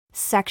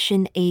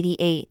Section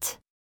 88.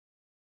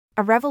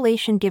 A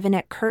revelation given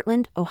at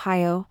Kirtland,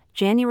 Ohio,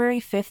 January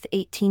 5,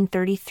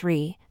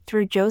 1833,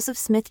 through Joseph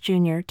Smith,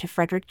 Jr. to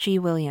Frederick G.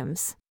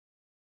 Williams.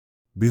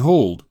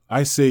 Behold,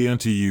 I say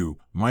unto you,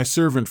 my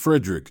servant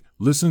Frederick,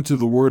 listen to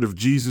the word of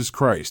Jesus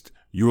Christ,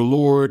 your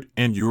Lord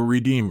and your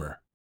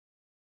Redeemer.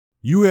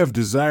 You have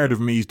desired of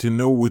me to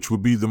know which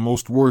would be the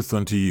most worth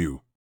unto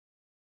you.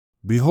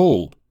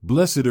 Behold,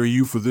 blessed are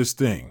you for this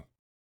thing.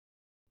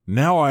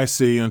 Now I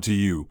say unto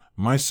you,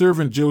 my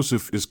servant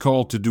Joseph is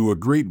called to do a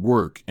great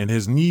work, and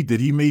has need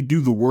that he may do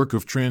the work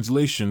of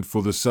translation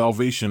for the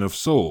salvation of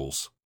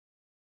souls.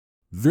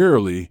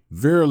 Verily,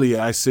 verily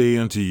I say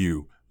unto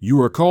you, you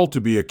are called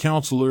to be a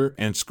counselor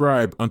and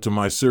scribe unto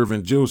my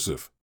servant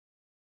Joseph.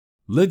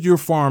 Let your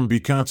farm be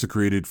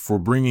consecrated for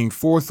bringing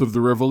forth of the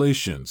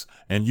revelations,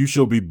 and you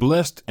shall be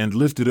blessed and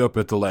lifted up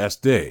at the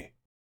last day.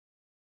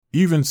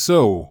 Even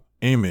so,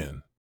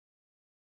 Amen.